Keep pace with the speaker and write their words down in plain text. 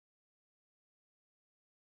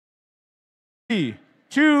3,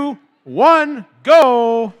 2, 1,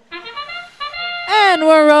 go! And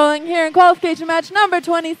we're rolling here in qualification match number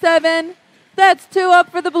 27. That's 2 up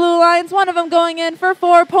for the Blue Lions, one of them going in for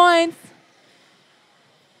 4 points.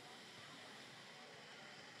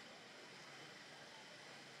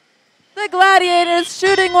 The Gladiators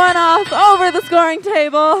shooting one off over the scoring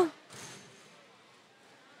table.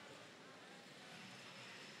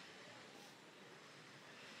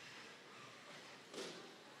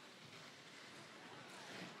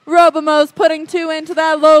 Robomos putting 2 into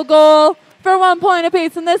that low goal for 1 point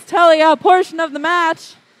apiece in this tally-out portion of the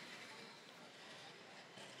match.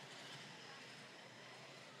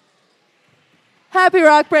 Happy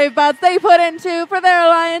Rock Brave Bots, they put in 2 for their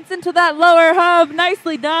alliance into that lower hub.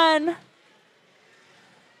 Nicely done.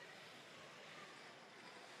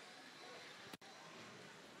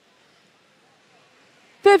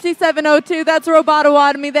 $57.02, that's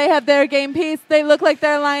Robototomy. They have their game piece. They look like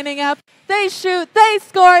they're lining up. They shoot, they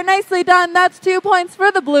score. Nicely done. That's 2 points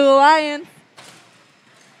for the Blue Alliance.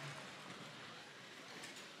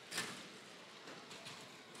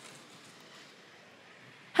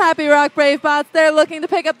 Happy Rock Brave Bots, they're looking to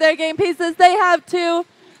pick up their game pieces. They have 2,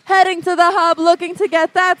 heading to the hub, looking to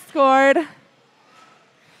get that scored.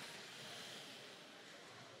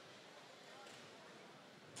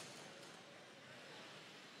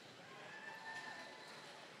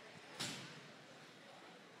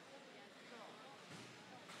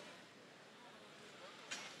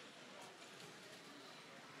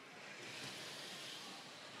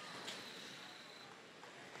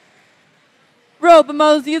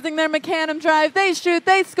 Robomos using their Mecanum drive. They shoot,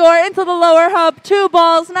 they score into the lower hub. 2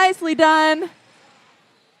 balls, nicely done.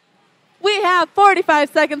 We have 45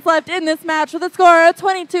 seconds left in this match with a score of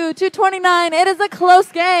 22-29. It is a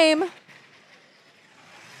close game.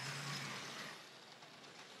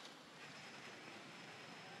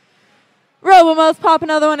 Robomos pop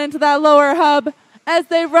another one into that lower hub as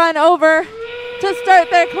they run over to start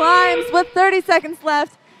their climbs with 30 seconds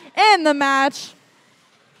left in the match.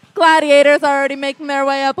 Gladiators are already making their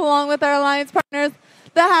way up along with their alliance partners,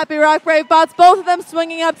 the Happy Rock Brave Bots, both of them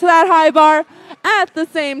swinging up to that high bar at the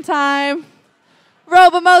same time.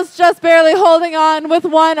 Robomos just barely holding on with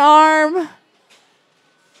 1 arm.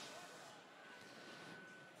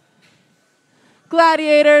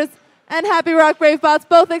 Gladiators and Happy Rock Brave Bots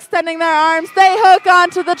both extending their arms. They hook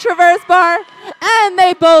onto the traverse bar and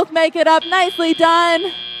they both make it up. Nicely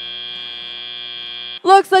done.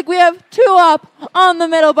 Looks like we have 2 up on the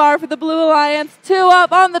middle bar for the Blue Alliance, 2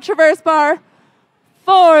 up on the traverse bar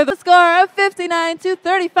for the score of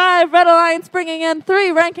 59-35. Red Alliance bringing in 3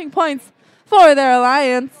 ranking points for their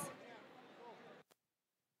alliance.